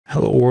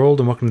Hello world,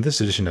 and welcome to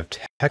this edition of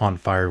Tech on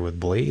Fire with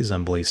Blaze.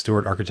 I'm Blaze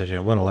Stewart, Architect at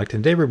Elect,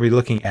 and today we're going to be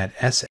looking at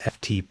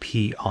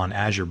Sftp on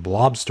Azure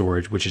Blob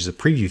Storage, which is a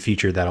preview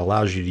feature that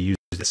allows you to use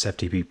the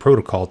Sftp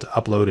protocol to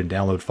upload and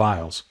download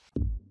files.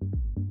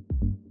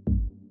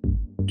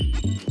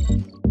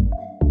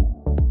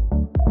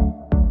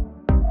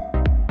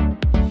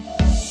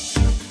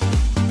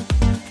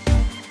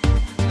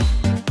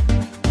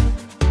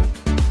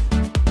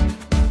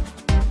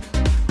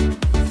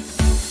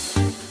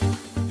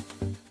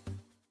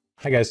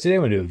 Hi guys, today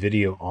I'm going to do a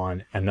video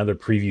on another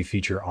preview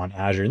feature on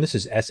Azure, and this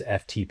is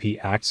Sftp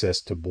access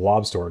to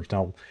blob storage.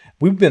 Now,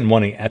 we've been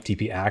wanting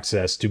FTP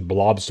access to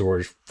blob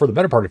storage for the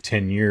better part of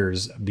 10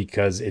 years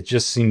because it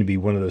just seemed to be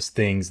one of those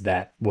things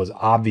that was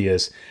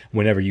obvious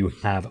whenever you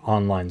have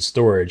online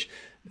storage.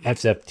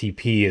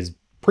 Sftp is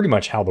pretty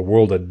much how the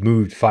world had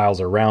moved files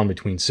around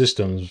between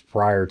systems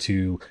prior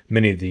to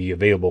many of the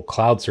available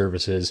cloud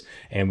services,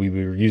 and we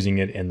were using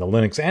it in the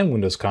Linux and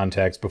Windows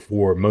context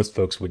before most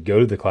folks would go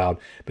to the cloud.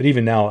 But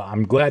even now,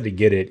 I'm glad to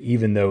get it,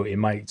 even though it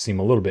might seem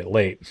a little bit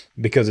late,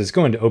 because it's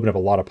going to open up a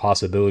lot of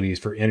possibilities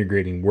for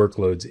integrating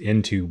workloads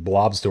into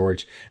blob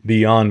storage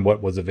beyond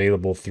what was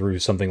available through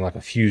something like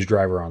a Fuse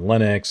driver on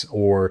Linux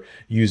or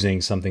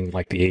using something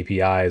like the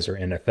APIs or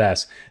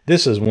NFS.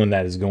 This is one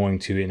that is going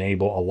to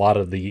enable a lot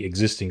of the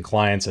existing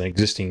clients and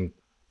existing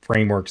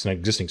frameworks and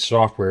existing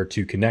software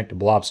to connect to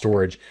blob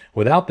storage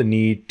without the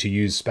need to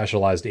use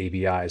specialized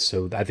APIs.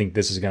 So I think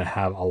this is going to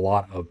have a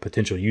lot of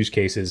potential use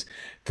cases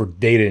for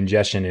data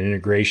ingestion and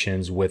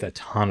integrations with a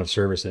ton of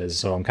services.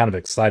 So I'm kind of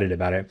excited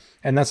about it.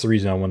 And that's the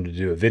reason I wanted to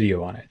do a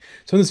video on it.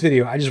 So in this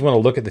video, I just want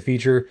to look at the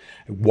feature,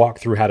 walk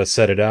through how to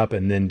set it up,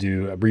 and then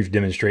do a brief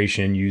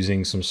demonstration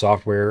using some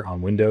software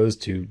on Windows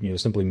to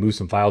simply move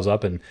some files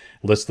up and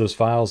list those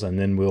files. And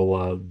then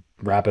we'll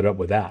wrap it up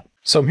with that.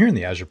 So I'm here in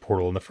the Azure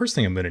portal, and the first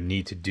thing I'm going to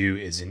need to do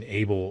is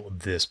enable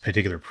this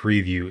particular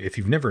preview. If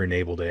you've never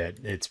enabled it,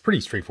 it's pretty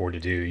straightforward to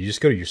do. You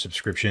just go to your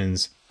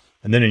subscriptions,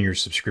 and then in your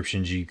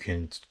subscriptions, you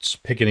can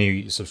pick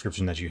any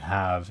subscription that you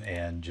have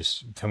and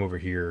just come over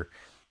here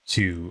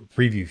to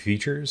preview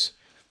features.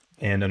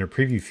 And under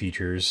preview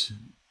features,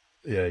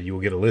 you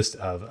will get a list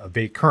of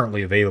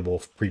currently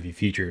available preview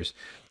features.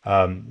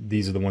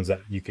 These are the ones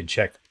that you can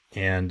check,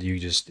 and you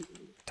just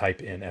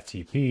type in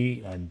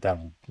FTP and that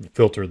will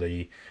filter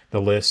the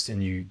list,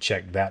 and you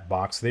check that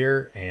box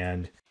there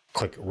and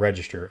click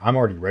register. I'm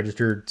already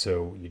registered,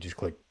 so you just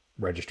click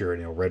register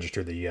and it'll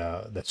register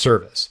the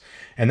service.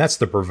 And that's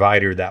the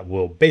provider that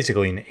will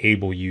basically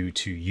enable you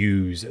to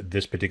use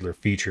this particular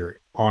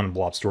feature on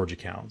blob storage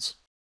accounts.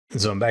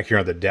 So I'm back here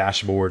on the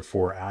dashboard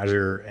for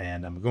Azure,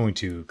 and I'm going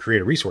to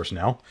create a resource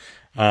now.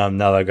 Now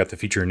that I've got the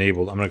feature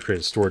enabled, I'm going to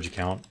create a storage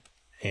account.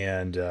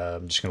 And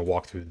I'm just going to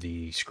walk through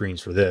the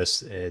screens for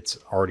this. It's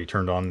already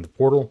turned on in the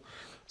portal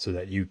so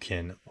that you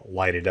can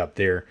light it up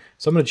there.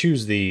 So I'm going to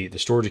choose the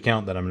storage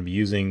account that I'm going to be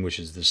using, which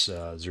is this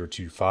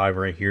 025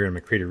 right here. I'm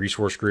going to create a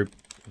resource group.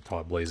 I'll call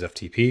it Blaze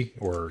FTP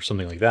or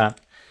something like that.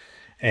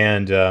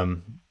 And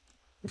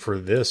for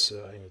this, I'm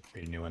going to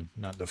create a new one,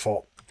 not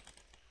default,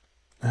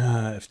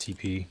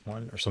 FTP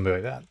one or something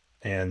like that.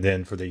 And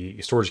then for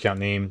the storage account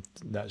name,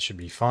 that should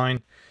be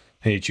fine.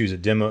 And you choose a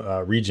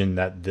demo region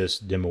that this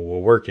demo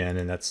will work in,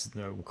 and that's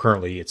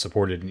currently it's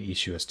supported in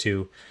EastUS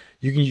 2.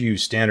 You can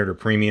use standard or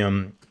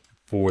premium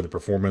for the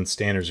performance.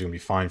 Standards are going to be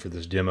fine for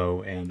this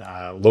demo, and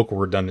local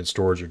redundant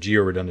storage or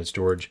geo redundant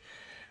storage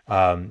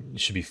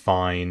should be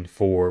fine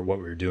for what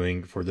we're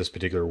doing for this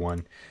particular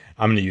one.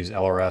 I'm going to use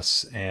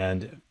LRS,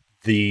 and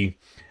the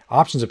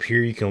options up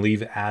here you can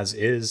leave as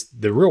is.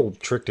 The real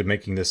trick to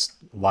making this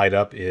light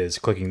up is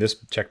clicking this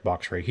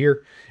checkbox right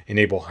here,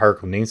 enable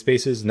hierarchical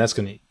namespaces, and that's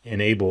going to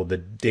enable the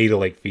data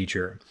lake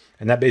feature.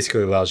 And that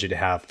basically allows you to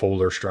have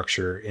folder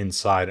structure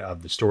inside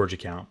of the storage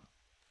account.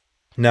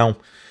 Now,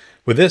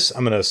 with this,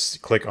 I'm going to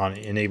click on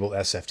enable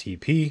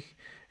SFTP,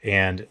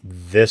 and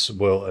this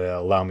will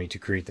allow me to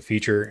create the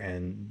feature,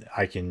 and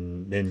I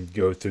can then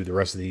go through the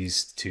rest of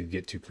these to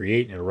get to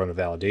create, and it'll run a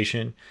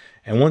validation.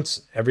 And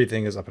once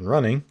everything is up and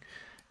running,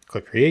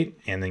 click create,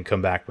 and then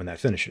come back when that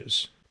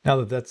finishes. Now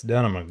that that's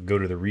done, I'm going to go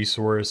to the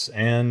resource,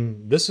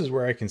 and this is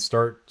where I can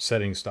start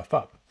setting stuff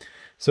up.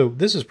 So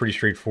this is pretty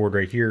straightforward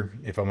right here.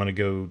 If I'm going to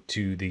go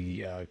to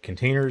the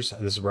containers,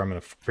 this is where I'm going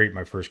to create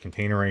my first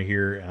container right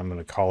here, and I'm going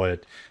to call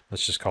it,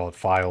 let's just call it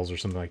files or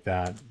something like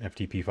that,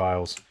 FTP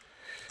files.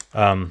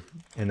 And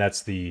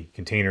that's the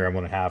container I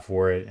want to have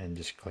for it, and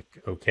just click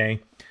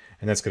OK.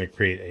 And that's going to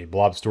create a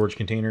blob storage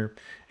container.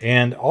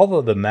 And all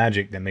of the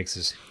magic that makes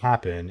this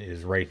happen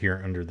is right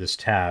here under this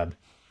tab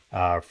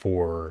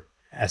for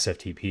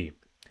SFTP.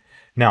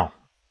 Now,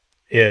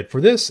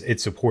 for this,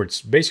 it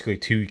supports basically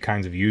two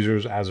kinds of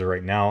users as of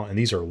right now, and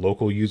these are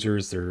local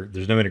users.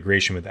 There's no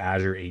integration with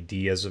Azure AD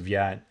as of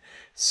yet.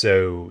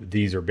 So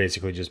these are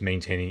basically just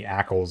maintaining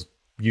ACLs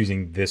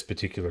using this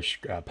particular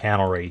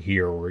panel right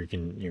here, where you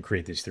can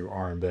create this through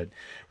ARM. But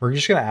we're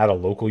just going to add a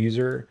local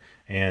user,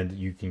 and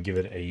you can give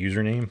it a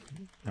username.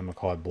 I'm going to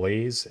call it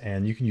Blaze,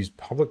 and you can use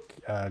public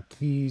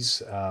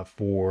keys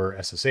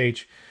for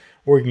SSH,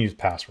 or you can use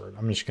password.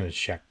 I'm just going to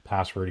check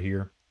password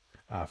here.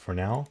 for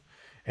now.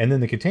 And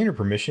then the container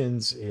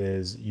permissions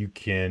is you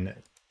can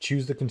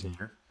choose the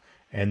container,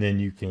 and then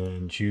you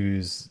can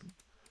choose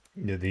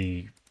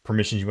the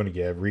permissions you want to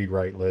give: read,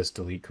 write, list,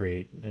 delete,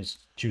 create. Just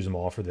choose them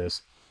all for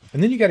this.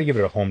 And then you got to give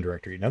it a home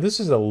directory. Now this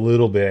is a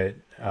little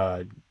bit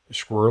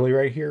squirrely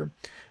right here.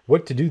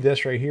 What to do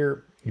this right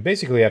here, you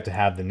basically have to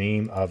have the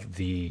name of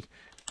the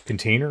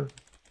container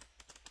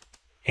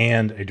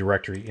and a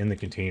directory in the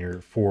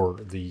container for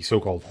the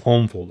so-called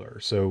home folder.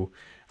 So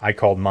I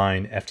called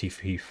mine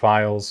FTP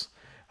files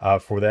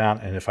for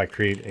that. And if I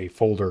create a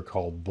folder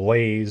called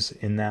Blaze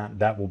in that,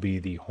 that will be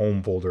the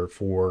home folder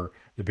for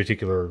the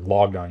particular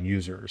logged on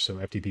user. So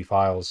FTP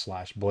files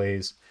 /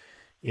 Blaze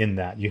in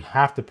that. You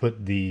have to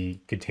put the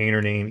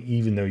container name,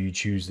 even though you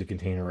choose the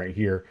container right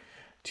here,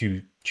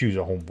 to choose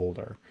a home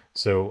folder.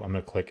 So I'm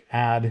going to click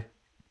add,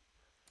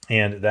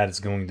 and that is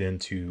going then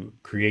to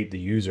create the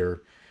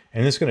user.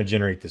 And it's going to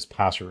generate this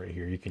password right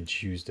here. You can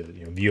choose to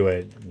view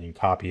it, and you can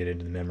copy it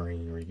into the memory,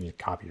 or you can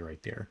copy it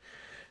right there.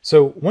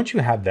 So once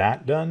you have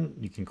that done,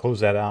 you can close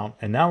that out.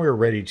 And now we're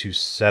ready to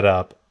set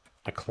up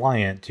a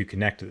client to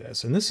connect to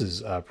this. And this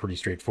is pretty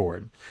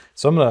straightforward.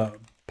 So I'm going to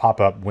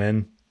pop up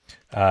Win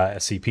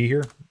SCP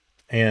here.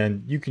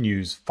 And you can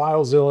use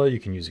FileZilla, you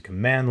can use a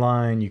command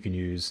line, you can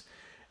use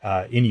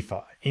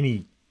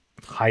any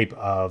type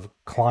of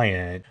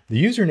client.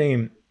 The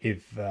username,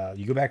 if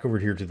you go back over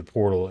here to the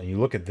portal and you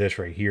look at this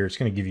right here, it's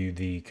going to give you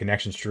the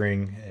connection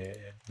string.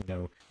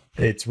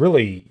 It's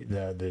really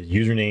the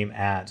username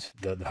at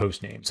the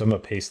host name. So I'm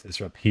going to paste this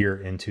up here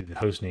into the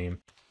host name,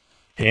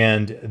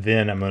 and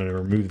then I'm going to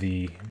remove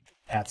the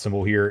 @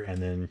 symbol here,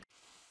 and then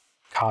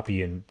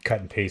copy and cut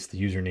and paste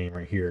the username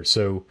right here.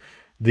 So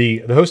the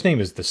host name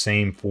is the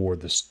same for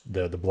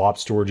the blob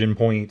storage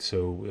endpoint.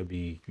 So it'd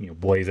be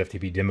blaze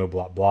ftp demo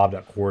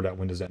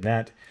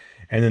blob.core.windows.net,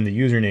 and then the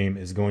username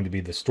is going to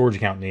be the storage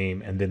account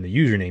name and then the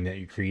username that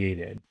you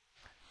created.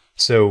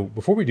 So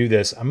before we do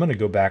this, I'm going to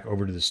go back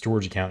over to the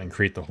storage account and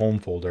create the home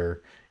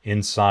folder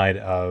inside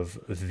of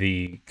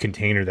the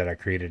container that I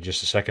created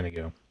just a second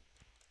ago.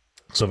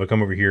 So if I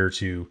come over here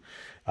to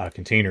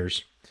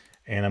containers,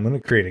 and I'm going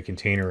to create a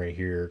container right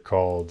here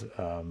called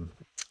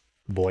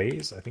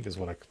Blaze, I think is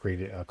what I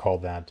created,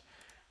 called that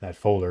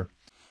folder.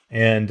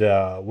 And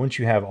once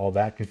you have all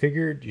that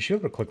configured, you should be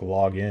able to click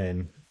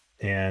login,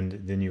 and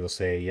then you will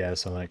say,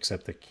 yes, I'm going to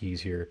accept the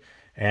keys here.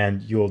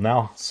 And you will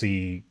now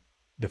see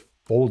the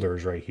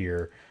folders right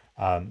here.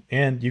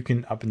 And you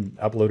can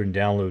upload and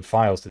download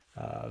files to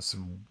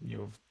some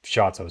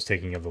shots I was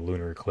taking of the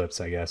lunar eclipse,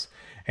 I guess.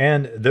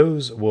 And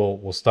those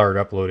will start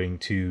uploading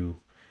to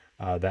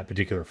that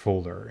particular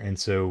folder. And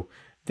so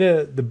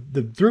the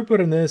throughput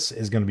in this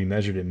is going to be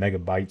measured in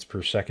megabytes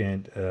per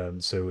second.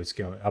 So it's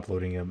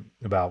uploading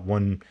about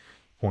 1.3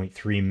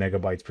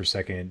 megabytes per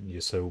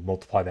second. So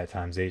multiply that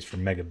times 8 for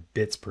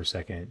megabits per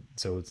second.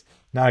 So it's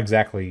not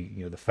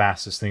exactly the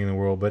fastest thing in the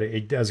world, but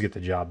it does get the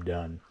job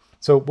done.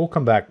 So we'll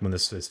come back when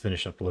this is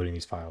finished uploading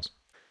these files.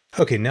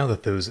 Okay, now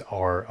that those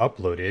are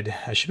uploaded,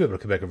 I should be able to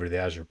come back over to the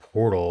Azure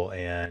portal,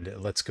 and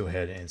let's go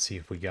ahead and see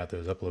if we got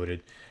those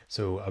uploaded.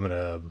 So I'm going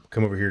to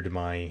come over here to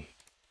my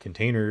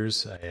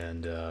containers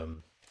and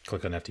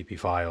click on FTP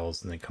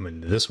files, and then come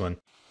into this one.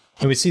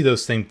 And we see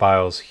those same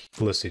files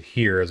listed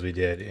here as we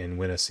did in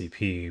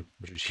WinSCP,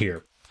 which is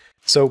here.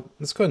 So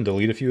let's go ahead and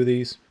delete a few of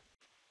these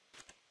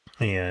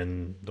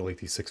and delete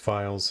these 6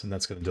 files, and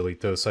that's going to delete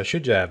those. So I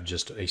should have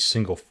just a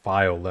single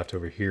file left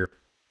over here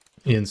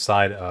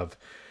inside of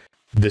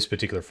this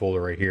particular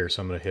folder right here.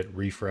 So I'm going to hit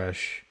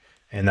refresh,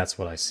 and that's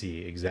what I see,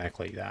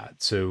 exactly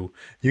that. So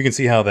you can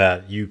see how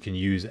that you can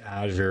use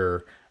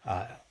Azure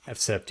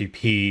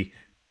Sftp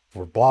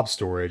for blob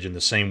storage in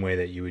the same way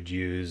that you would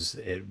use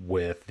it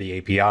with the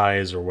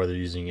APIs, or whether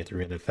you're using it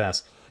through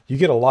NFS. You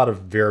get a lot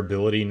of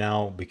variability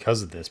now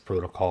because of this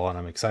protocol, and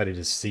I'm excited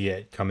to see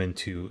it come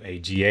into a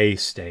GA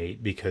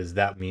state, because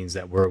that means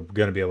that we're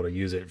going to be able to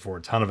use it for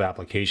a ton of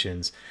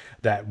applications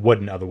that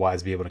wouldn't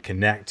otherwise be able to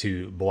connect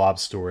to blob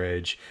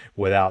storage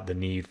without the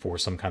need for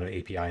some kind of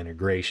API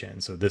integration.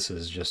 So this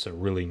is just a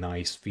really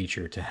nice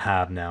feature to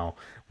have now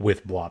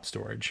with blob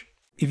storage.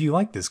 If you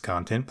like this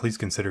content, please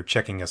consider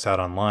checking us out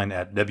online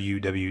at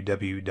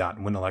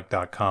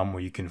www.winelect.com,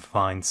 where you can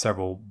find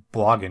several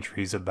blog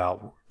entries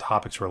about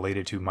topics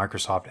related to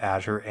Microsoft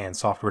Azure and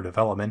software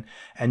development.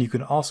 And you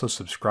can also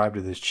subscribe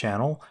to this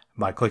channel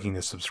by clicking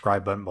the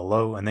subscribe button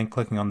below, and then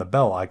clicking on the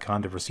bell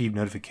icon to receive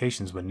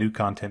notifications when new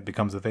content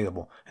becomes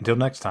available. Until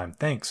next time,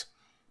 thanks.